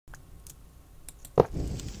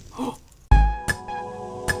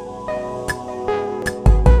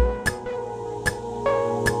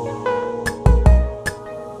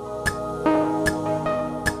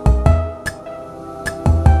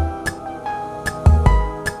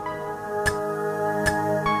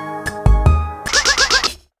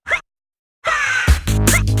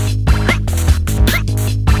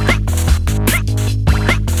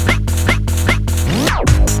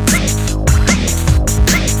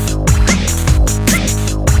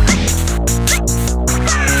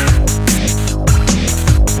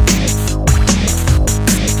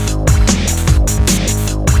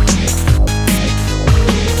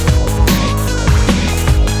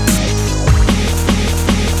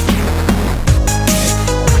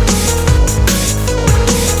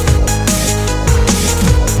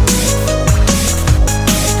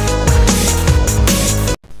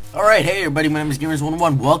Alright, hey everybody, my name is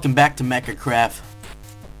Gamers101. Welcome back to MEKACRAFT.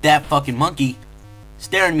 That fucking monkey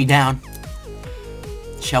staring me down.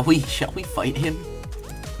 Shall we fight him?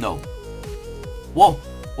 No. Whoa,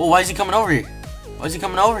 whoa, why is he coming over here? Why is he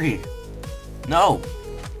coming over here? No.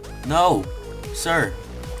 No. Sir.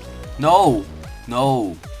 No.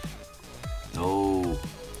 No. No.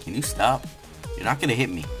 Can you stop? You're not gonna hit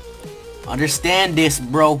me. Understand this,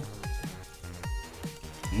 bro.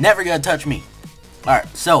 Never gonna touch me.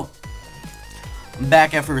 Alright, so I'm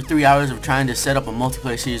back after 3 hours of trying to set up a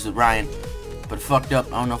multiplayer series with Ryan, but it fucked up.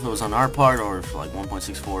 I don't know if it was on our part or if like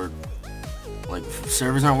 1.64 like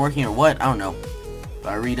servers aren't working or what. I don't know. But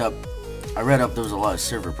I read up there was a lot of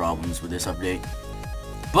server problems with this update.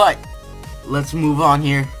 But let's move on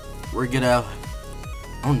here. We're gonna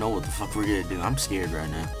I don't know what the fuck we're gonna do. I'm scared right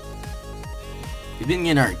now. We've been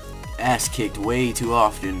getting our ass kicked way too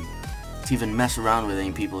often to even mess around with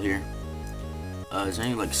any people here. Is there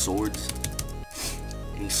any like swords?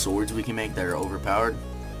 Any swords we can make that are overpowered?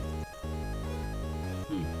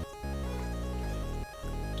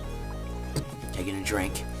 Taking a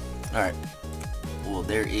drink. Alright. Well,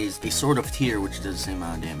 there is a sword of tier which does the same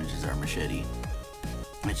amount of damage as our machete.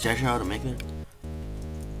 Did I show you how to make it?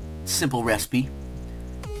 Simple recipe.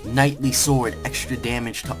 Knightly sword, extra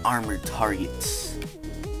damage to armored targets.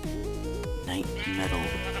 Knight metal.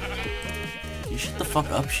 You shut the fuck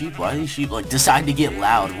up, sheep. Why do these sheep like decide to get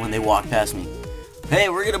loud when they walk past me? Hey,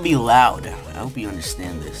 we're gonna be loud. I hope you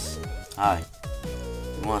understand this. Hi.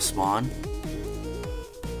 You wanna spawn?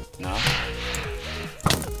 No?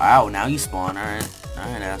 Ow, now you spawn. Alright.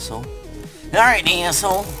 Alright, asshole. Alright,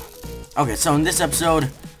 asshole. Okay, so in this episode...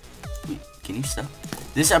 Wait, can you stop?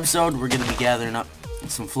 This episode, we're gonna be gathering up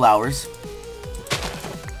some flowers.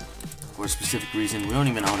 For a specific reason. We don't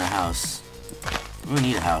even own a house. We don't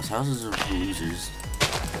need a house. Houses are for losers.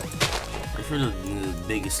 They're for the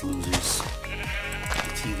biggest losers.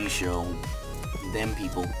 The TV show. Them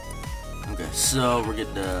people. Okay, so we're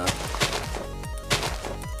getting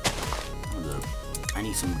I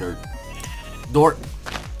need some dirt. Dort!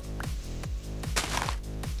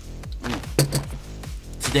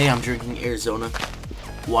 Today I'm drinking Arizona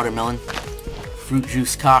watermelon fruit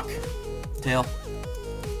juice cocktail.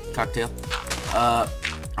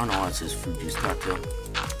 I don't know why it says fruit juice cocktail.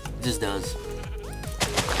 It just does.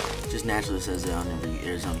 It just naturally says it on every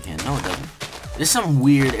Arizona can. No, it doesn't. There's some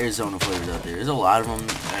weird Arizona flavors out there. There's a lot of them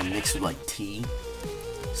that are mixed with like tea,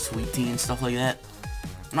 sweet tea and stuff like that.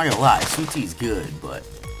 I'm not gonna lie, sweet tea is good, but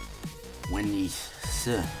when you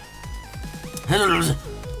okay,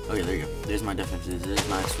 there you go. There's my definition. There's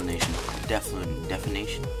my explanation.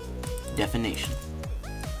 Definition.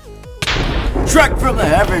 Trek from the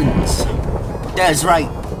heavens. That's right.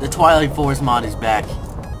 The Twilight Forest mod is back.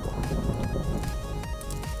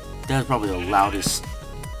 That's probably the loudest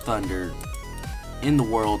thunder in the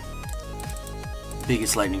world.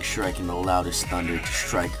 Biggest lightning strike and the loudest thunder to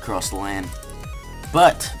strike across the land.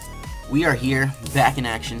 But we are here, back in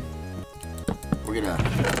action. We're gonna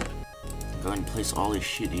go ahead and place all this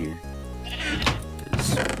shit here.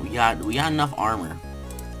 'Cause we got enough armor.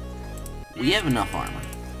 We have enough armor.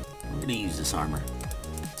 We're gonna use this armor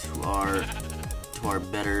to our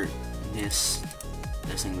betterness.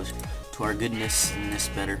 That's English. To our goodness and this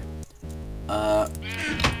better. We're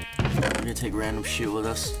gonna take random shit with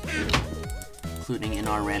us. Including in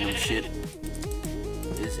our random shit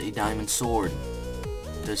is a diamond sword.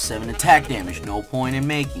 Does 7 attack damage. No point in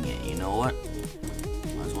making it. You know what?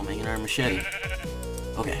 Might as well make it our machete.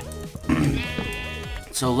 Okay.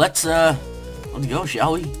 So let's go,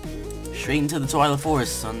 shall we? Straight into the Twilight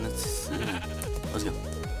Forest, son. Let's go.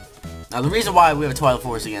 Now the reason why we have a Twilight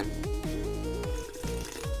Forest again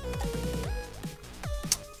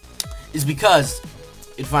is because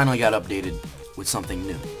it finally got updated with something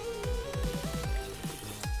new.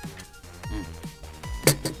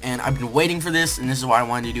 And I've been waiting for this, and this is why I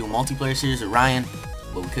wanted to do a multiplayer series with Ryan,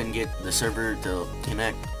 but we couldn't get the server to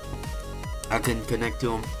connect. I couldn't connect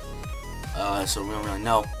to him, so we don't really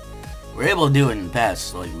know. We're able to do it in the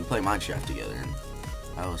past, like we play Minecraft together, and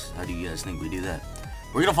how do you guys think we do that?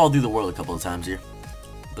 We're gonna fall through the world a couple of times here,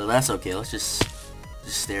 but that's okay. Let's just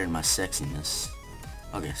stare at my sexiness.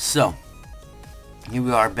 Okay, so here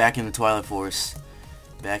we are back in the Twilight Forest,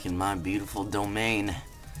 back in my beautiful domain.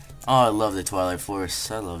 Oh, I love the Twilight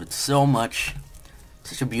Forest. I love it so much.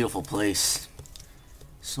 Such a beautiful place.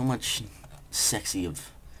 So much sexy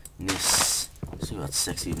of ness. Let's see about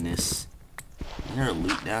sexy of ness. Is there a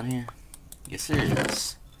loot down here? Yes, there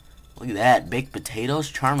is. Look at that. Baked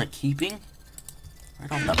potatoes. Charm of keeping.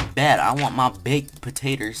 Right off the bat. I want my baked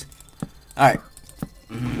potatoes. Alright.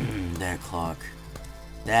 That clock.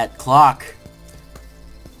 That clock.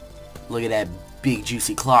 Look at that big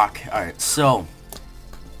juicy clock. Alright, so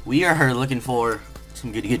we are looking for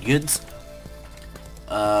some goods.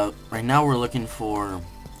 Right now we're looking for,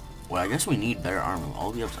 well, I guess we need better armor.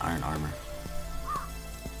 All we have is iron armor.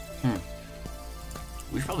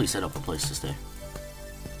 We should probably set up a place to stay.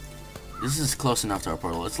 This is close enough to our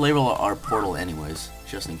portal. Let's label our portal anyways,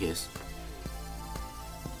 just in case.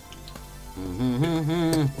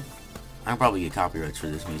 I'll probably get copyrights for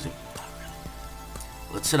this music.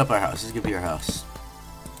 Let's set up our house. This is gonna be our house.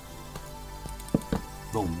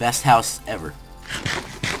 Boom. Best house ever.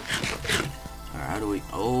 Alright, how do we...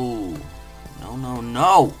 Oh. No, no,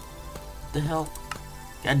 no! What the hell?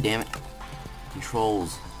 God damn it.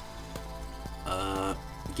 Controls.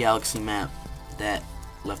 Galaxy map. That.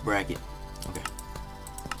 Left bracket. Okay.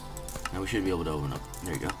 Now we should be able to open up.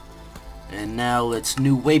 There you go. And now let's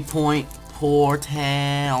new waypoint.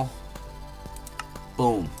 Portal.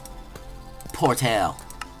 Boom. Portal.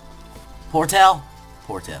 Portal?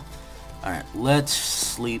 Portal. Alright, let's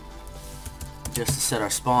sleep. Just to set our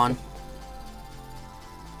spawn.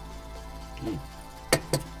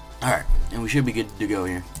 Alright, and we should be good to go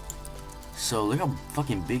here. So look how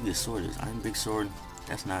fucking big this sword is. Iron big sword.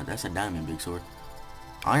 That's a diamond big sword.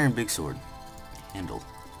 Iron big sword. Handle.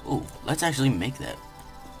 Ooh, let's actually make that.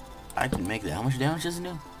 I can make that. How much damage does it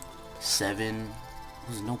do? 7.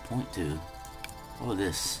 There's no point to. Oh,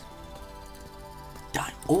 this.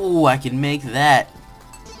 Oh, I can make that.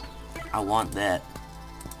 I want that.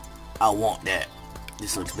 I want that.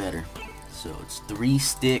 This looks better. So it's 3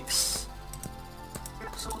 sticks.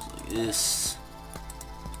 So it's like this.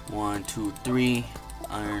 1, 2, 3.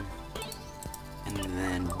 Iron. And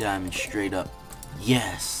then diamond straight up.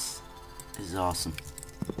 Yes! This is awesome.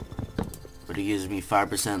 But it gives me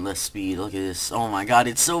 5% less speed. Look at this. Oh my god,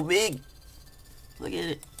 it's so big! Look at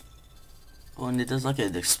it. Oh, and it does like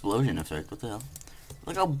an explosion effect. What the hell?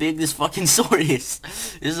 Look how big this fucking sword is.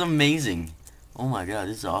 This is amazing. Oh my god,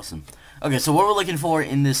 this is awesome. Okay, so what we're looking for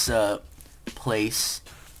in this place.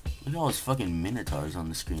 Look at all those fucking minotaurs on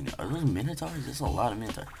the screen. Are those minotaurs? There's a lot of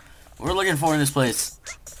minotaurs. What we're looking for in this place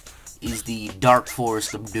is the Dark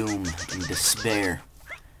Forest of Doom and Despair.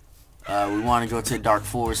 We want to go to the Dark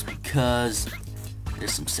Forest because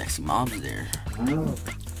there's some sexy mobs there.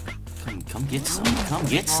 Come get some. Come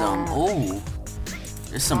get some. Oh,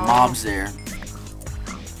 there's some mobs there.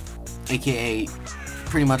 AKA,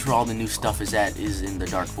 pretty much where all the new stuff is at is in the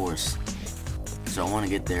Dark Forest. So I want to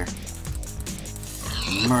get there.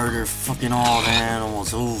 Murder fucking all the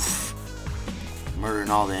animals. Oof. Murdering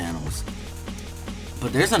all the animals.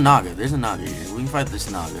 But there's a Naga. There's a Naga here. We can fight this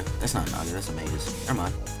Naga. That's not a Naga. That's a Magus. Never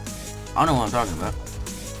mind. I don't know what I'm talking about.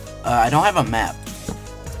 I don't have a map.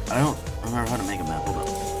 I don't remember how to make a map. Hold up.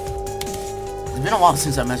 It's been a while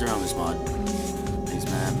since I messed around with this mod. Thanks,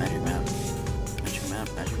 map. Magic map. Magic map.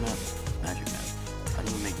 Magic map. Magic map. How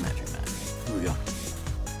do we make magic map? Here we go.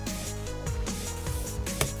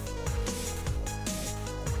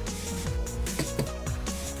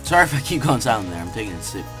 Sorry if I keep going silent there. I'm taking a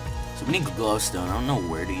sip. So we need glowstone. I don't know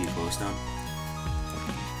where to get glowstone.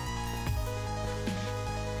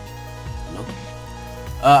 Hello?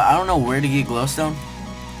 I don't know where to get glowstone.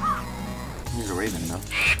 There's a raven though.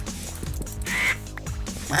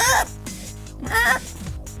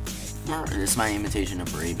 This is my imitation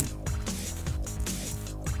of a raven.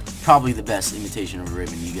 Probably the best imitation of a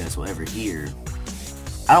raven you guys will ever hear.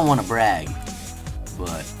 I don't want to brag,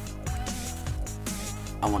 but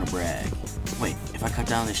I want to brag. Wait, if I cut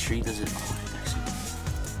down this tree, does it? Oh, it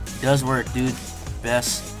actually does work, dude.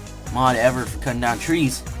 Best mod ever for cutting down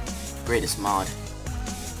trees. Greatest mod.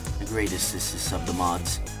 The greatest is of the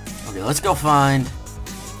mods. Okay, let's go find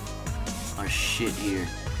our shit here.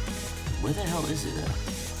 Where the hell is it at?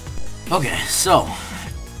 Okay, so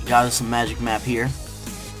got us some magic map here,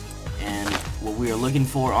 and what we are looking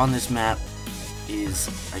for on this map is,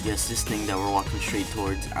 I guess, this thing that we're walking straight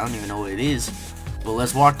towards. I don't even know what it is, but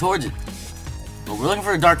let's walk towards it. But we're looking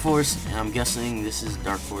for a dark forest, and I'm guessing this is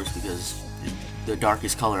dark forest because it's the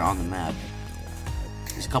darkest color on the map.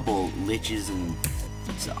 There's a couple liches and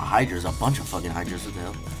hydras, a bunch of fucking hydras. What the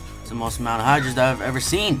hell? It's the most amount of hydras that I've ever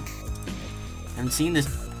seen. I haven't seen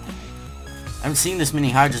this many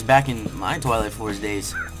hydras back in my Twilight Forest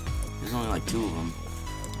days. There's only like 2 of them.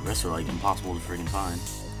 The rest are like impossible to freaking find.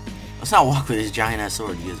 Let's not walk with his giant ass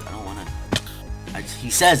sword because I don't want to. He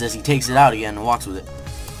says as he takes it out again and walks with it.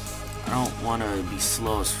 I don't want to be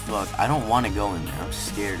slow as fuck. I don't want to go in there. I'm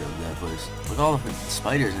scared of that place. Look at all the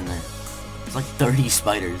spiders in there. It's like 30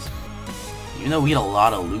 spiders. Even though we get a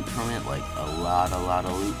lot of loot from it, like a lot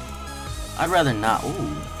of loot. I'd rather not. Ooh,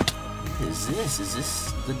 what is this? Is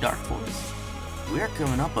this the Dark Forest? We're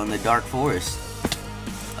coming up on the Dark Forest.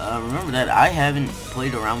 Remember that I haven't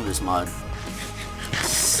played around with this mod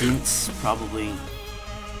since probably.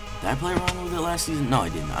 Did I play around with it last season? No, I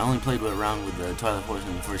didn't. I only played around with the Twilight Forest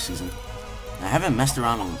in the first season. I haven't messed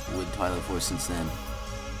around with Twilight Forest since then.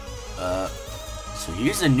 So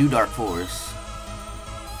here's the new Dark Forest.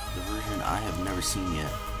 The version I have never seen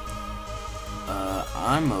yet.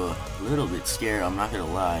 I'm a little bit scared, I'm not gonna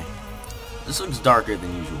lie. This looks darker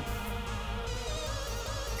than usual.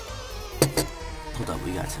 Hold up,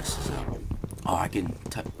 we gotta test this out. Oh, I can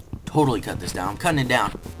totally cut this down. I'm cutting it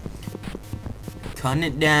down. Cutting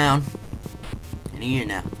it down. In here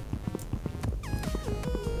now.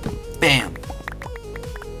 Bam!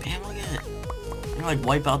 Bam, look at it. I can like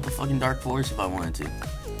wipe out the fucking Dark Forest if I wanted to.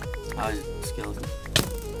 How is it? Skeleton.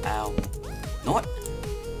 Ow. You know what?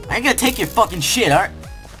 I ain't gonna take your fucking shit, alright?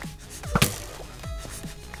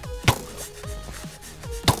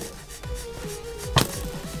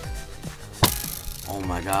 Oh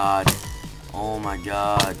my god. Oh my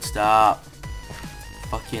god. Stop.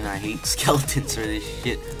 Fucking, I hate skeletons for this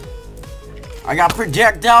shit. I got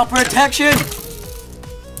projectile protection!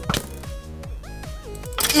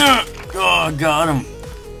 Oh, got him.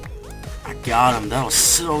 I got him. That was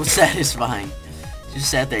so satisfying. Just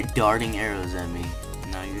sat there darting arrows at me.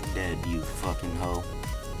 Now you're dead, you fucking hoe.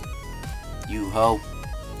 You hoe.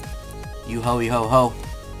 You hoey ho ho.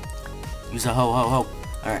 Use a ho ho ho.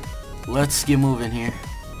 Alright, let's get moving here.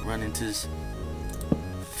 Run into this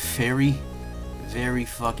very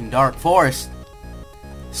fucking dark forest.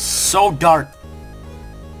 So dark.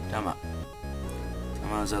 Time out.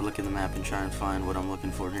 Time out as I look at the map and try and find what I'm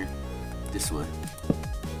looking for here. This way.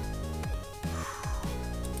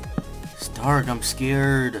 It's dark, I'm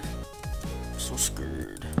scared. I'm so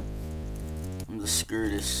scared. I'm the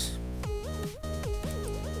scaredest.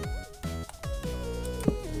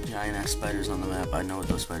 Giant ass spiders on the map. I know what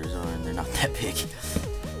those spiders are and they're not that big.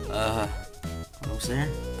 Almost there?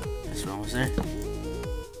 Yes, we're almost there.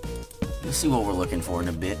 Let's see what we're looking for in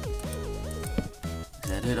a bit. Is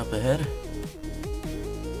that it up ahead?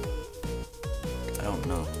 I don't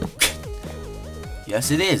know.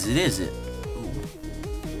 Yes, it is. It is it. Ooh.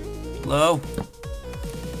 Hello?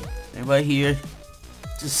 Anybody here?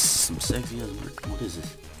 Just some sexy ass brick. What is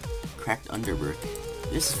this? Cracked underbrick.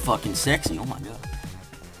 This is fucking sexy. Oh my god.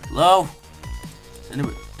 Hello? Is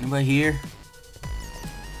anybody here?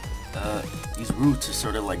 These roots are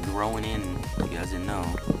sort of like growing in. You guys didn't know.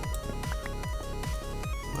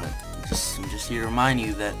 But I'm just here to remind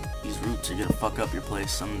you that these roots are gonna fuck up your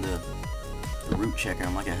place. I'm the root checker.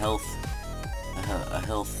 I'm like a health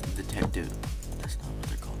detective. That's not what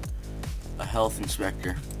they're called. A health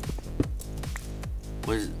inspector.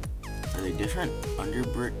 What is it? Are they different?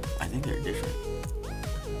 Underbrick? I think they're different.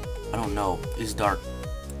 I don't know. It's dark.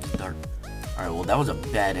 It's dark. Alright, well that was a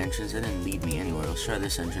bad entrance. It didn't lead me anywhere. Let's try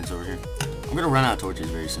this entrance over here. I'm gonna run out of torches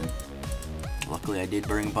very soon. Luckily I did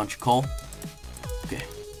bring a bunch of coal. Okay.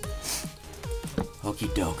 Okie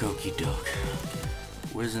doke, okie doke.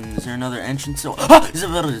 Is there another entrance? Oh, ah!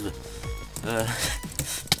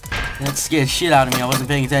 That scared shit out of me. I wasn't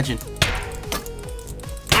paying attention.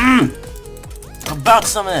 How about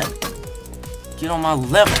some of that? Get on my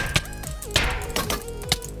level.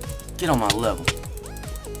 Get on my level.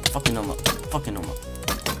 Fucking them up. Fucking them up.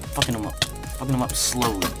 Fucking them up. Fucking them up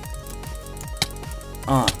slowly.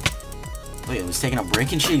 Wait, it was taking a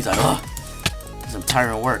break and shit? He's like, ugh. Because I'm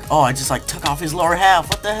tired of work. Oh, I just like took off his lower half.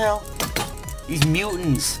 What the hell? These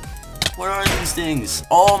mutants. What are these things?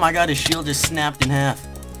 Oh my god, his shield just snapped in half.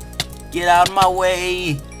 Get out of my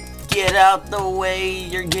way. Get out the way.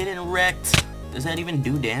 You're getting wrecked. Does that even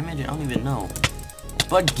do damage? I don't even know.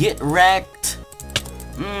 But get wrecked.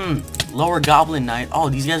 Lower Goblin Knight. Oh,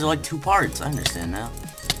 these guys are like 2 parts. I understand now.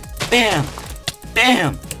 Bam!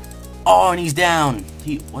 Bam! Oh, and he's down.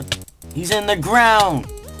 What? He's in the ground.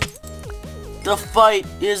 The fight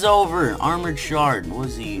is over. Armored shard. What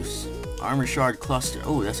is the use? Armored shard cluster.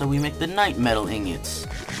 Oh, that's how we make the night metal ingots.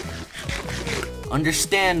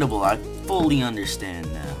 Understandable. I fully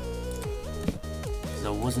understand now. Because I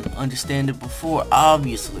wasn't understanding before,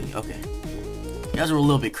 obviously. Okay. You guys were a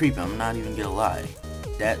little bit creepy. I'm not even gonna lie.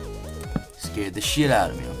 That scared the shit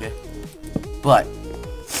out of me, okay? But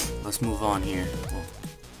let's move on here.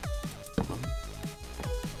 What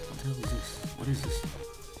the hell is this? What is this?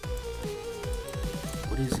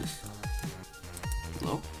 What is this?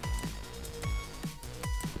 Hello?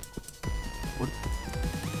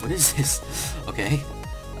 What is this? Okay.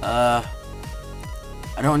 I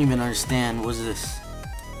don't even understand. What is this?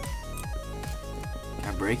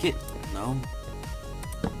 Can I break it? No.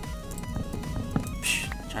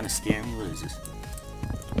 Psh, trying to scare me? What is this?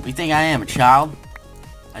 What do you think I am, a child?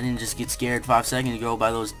 I didn't just get scared 5 seconds ago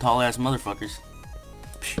by those tall ass motherfuckers.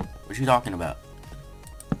 Psh, what you talking about?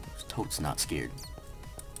 Totes not scared.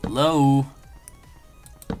 Hello?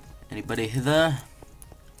 Anybody hither?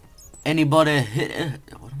 Anybody hither?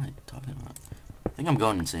 What am I talking about? I think I'm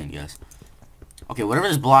going insane, guys. Okay, whatever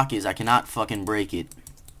this block is, I cannot fucking break it.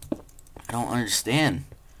 I don't understand.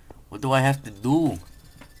 What do I have to do?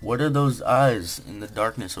 What are those eyes in the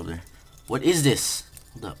darkness over there? What is this?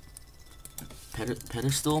 Hold up.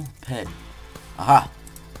 Pedestal? Ped. Aha!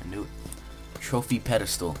 I knew it. Trophy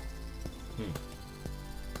pedestal.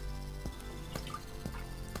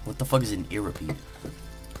 What the fuck is an Irrepeat?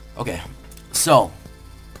 Okay, so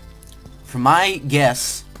for my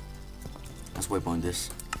guess, let's waypoint this.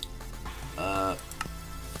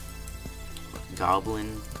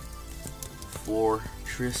 Goblin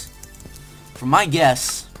Fortress. For my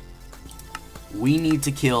guess, we need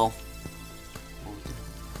to kill.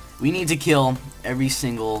 We need to kill every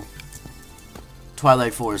single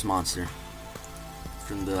Twilight Forest monster,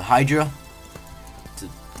 from the Hydra to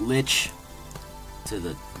Lich to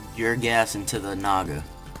the Urgas and to the Naga.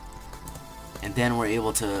 And then we're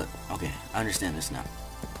able to... Okay, I understand this now.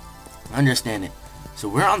 I understand it. So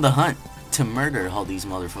we're on the hunt to murder all these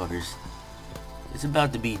motherfuckers. It's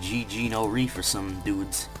about to be GG no re for some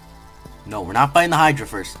dudes. No, we're not fighting the Hydra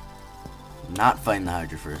first. Not fighting the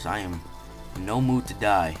Hydra first. I am in no mood to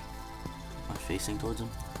die. Am I facing towards him?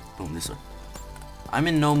 Boom, this way. I'm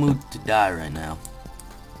in no mood to die right now.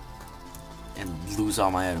 And lose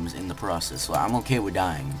all my items in the process. So I'm okay with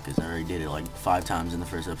dying, because I already did it like 5 times in the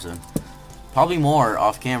first episode. Probably more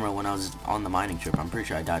off camera when I was on the mining trip. I'm pretty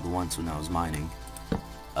sure I died once when I was mining.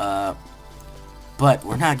 But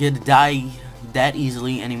we're not going to die that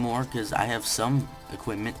easily anymore, because I have some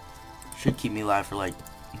equipment. Should keep me alive for like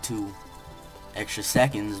 2 extra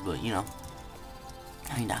seconds, but you know,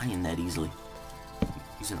 I ain't dying that easily.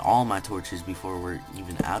 Using all my torches before we're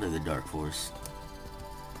even out of the Dark Forest.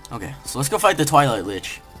 Okay, so let's go fight the Twilight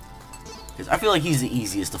Lich, because I feel like he's the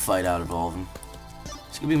easiest to fight out of all of them.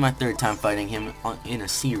 It's gonna be my 3rd time fighting him in a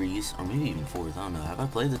series, or maybe even 4th. I don't know. Have I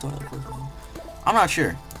played the Twilight Forest? I'm not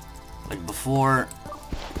sure. Like before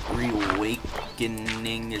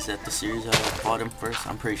Reawakening, is that the series I fought him first?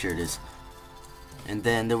 I'm pretty sure it is. And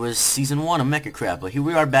then there was season 1 of MEKACRAFT, but here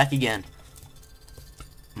we are back again.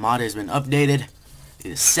 Mod has been updated.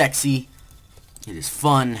 It is sexy. It is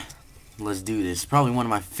fun. Let's do this. Probably one of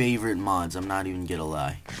my favorite mods. I'm not even gonna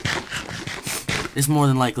lie. This more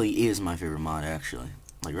than likely is my favorite mod, actually.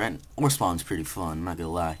 Like, right? Ore Spawn's pretty fun. I'm not gonna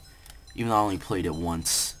lie. Even though I only played it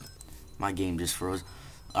once. My game just froze.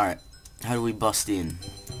 Alright. How do we bust in?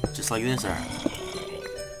 Just like this? Alright.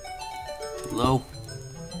 Hello?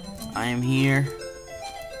 I am here.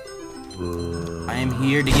 I am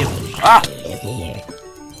here to get... Ah!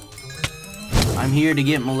 I'm here to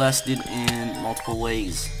get molested in multiple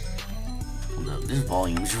ways. Hold up. This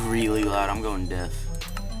volume's really loud. I'm going deaf.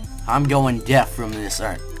 I'm going deaf from this.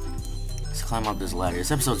 Alright. Let's climb up this ladder.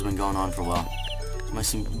 This episode's been going on for a while. There might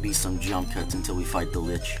seem to be some jump cuts until we fight the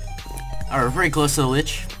Lich. Alright, we're very close to the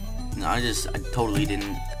Lich. No, I totally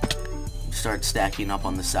didn't start stacking up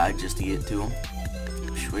on the side just to get to him.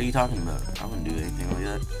 What are you talking about? I wouldn't do anything like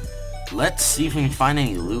that. Let's see if we can find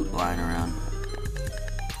any loot lying around.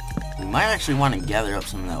 We might actually want to gather up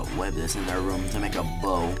some of that web that's in our room to make a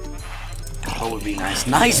bow. A bow would be nice.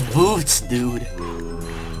 Nice boots, dude!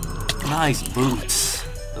 Nice boots.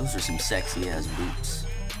 Those are some sexy ass boots.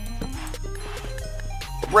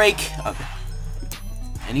 Break! Okay.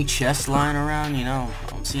 Any chests lying around? You know, I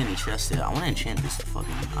don't see any chests there. I want to enchant this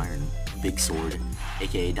fucking iron big sword,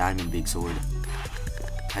 aka diamond big sword.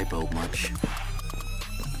 Typo much.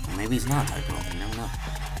 Or maybe it's not typo. You never know.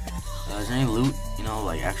 Is there any loot? You know,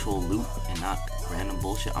 like actual loot and not random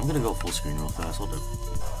bullshit? I'm gonna go full screen real fast. Hold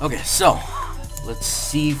up. Okay, so let's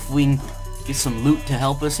see if we can get some loot to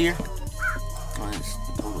help us here. Oh, that's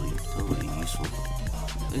totally useful.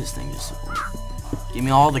 Look at this thing just give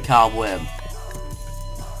me all the cobweb.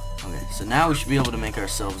 Okay, so now we should be able to make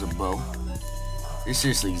ourselves a bow. There's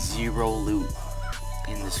seriously zero loot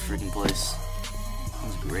in this freaking place.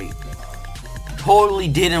 That's great. Totally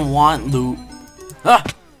didn't want loot. Ah!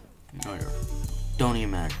 Whatever. Don't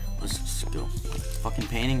even matter. Let's just go. Fucking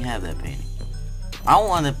painting? Have that painting. I don't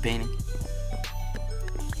want that painting.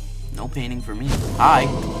 No painting for me. Hi.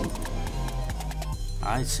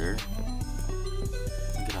 Hi, sir.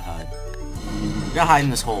 I'm gonna hide. I'm gonna hide in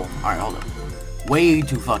this hole. Alright, hold up. Way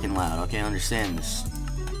too fucking loud. Okay, understand this.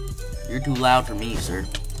 You're too loud for me, sir.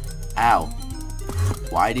 Ow.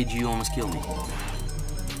 Why did you almost kill me?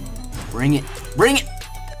 Bring it. Bring it!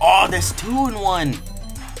 Oh, that's 2 in 1.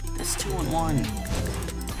 That's 2 in 1.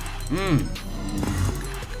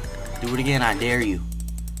 Do it again, I dare you.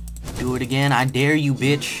 Do it again, I dare you,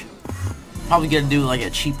 bitch. Probably gonna do like a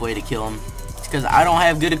cheap way to kill him. It's because I don't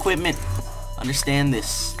have good equipment. Understand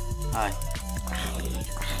this. Hi.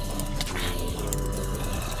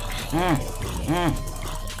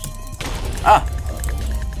 Ah!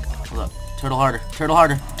 Hold up. Turtle harder. Turtle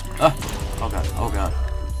harder. Oh god. Oh god.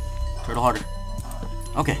 Turtle harder.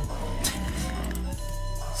 Okay.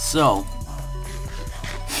 So.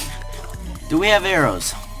 Do we have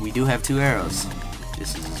arrows? We do have 2 arrows.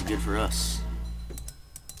 This is good for us.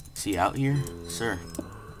 Is he out here? Sir.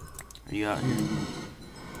 Are you out here?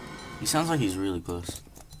 He sounds like he's really close.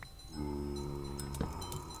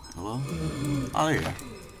 Hello? Oh, there you are.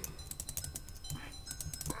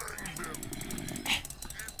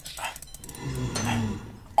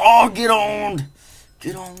 Oh, get on!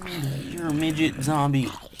 Get on me. You're a midget zombie.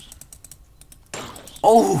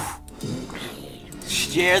 Oh!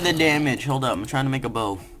 Share the damage. Hold up. I'm trying to make a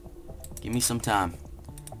bow. Give me some time.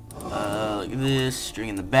 Look at this. String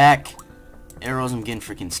in the back. Arrows. I'm getting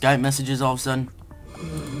freaking Skype messages all of a sudden.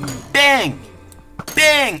 Bang!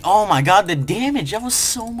 Bang! Oh my god, the damage. That was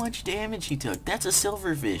so much damage he took. That's a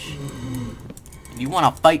silverfish. You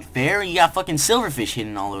want to fight fair? You got fucking silverfish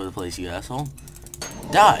hidden all over the place, you asshole.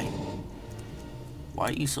 Die. Why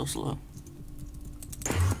are you so slow?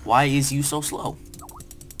 Why is you so slow?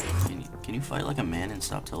 Can you fight like a man and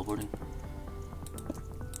stop teleporting?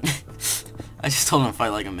 I just told him to fight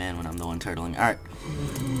like a man when I'm the one turtling. Alright.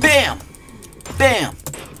 Bam! Bam!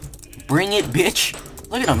 Bring it, bitch!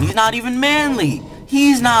 Look at him. He's not even manly.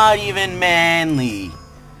 He's not even manly.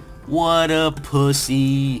 What a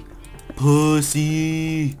pussy.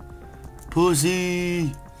 Pussy.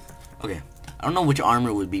 Pussy. Okay. I don't know which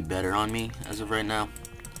armor would be better on me as of right now.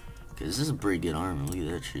 Because this is a pretty good armor. Look at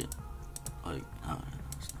that shit. Like, oh,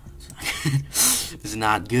 it's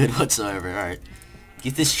not good whatsoever. Alright.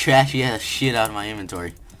 Get this trashy ass shit out of my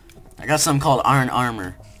inventory. I got something called Iron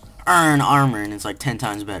Armor. Iron Armor, and it's like 10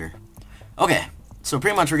 times better. Okay. So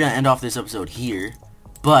pretty much we're going to end off this episode here.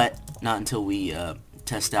 But not until we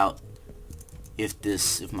test out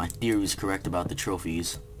if my theory is correct about the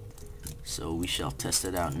trophies. So we shall test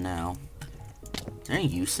it out now. Is there any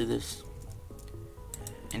use to this?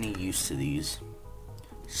 Any use to these?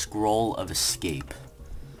 Scroll of Escape.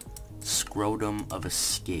 Scrotum of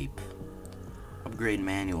Escape. Upgrade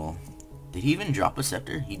manual. Did he even drop a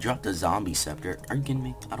scepter? He dropped a zombie scepter. Are you kidding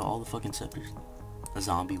me? Out of all the fucking scepters? A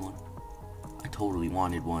zombie one? I totally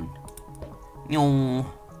wanted one. No.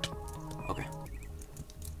 Okay.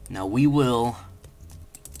 Now we will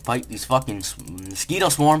fight these fucking mosquito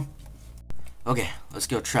swarm. Okay, let's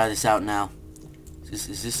go try this out now.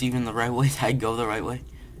 Is this even the right way? Did I go the right way?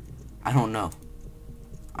 I don't know.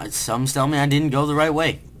 Some tell me I didn't go the right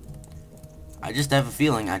way. I just have a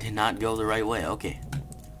feeling I did not go the right way. Okay.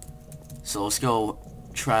 So let's go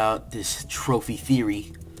try out this trophy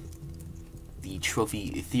theory. The trophy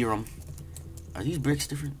theorem. Are these bricks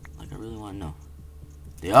different? Like, I really want to know.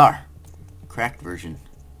 They are. Cracked version.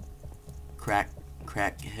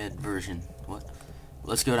 Crackhead version. What?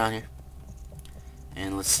 Let's go down here.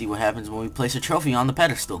 And let's see what happens when we place a trophy on the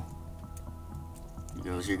pedestal.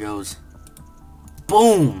 Here goes, here goes.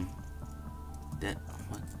 Boom! That,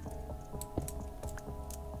 what?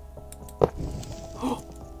 Oh!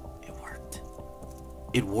 It worked.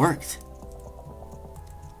 It worked!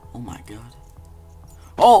 Oh my god.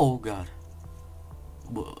 Oh god.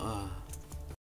 Well,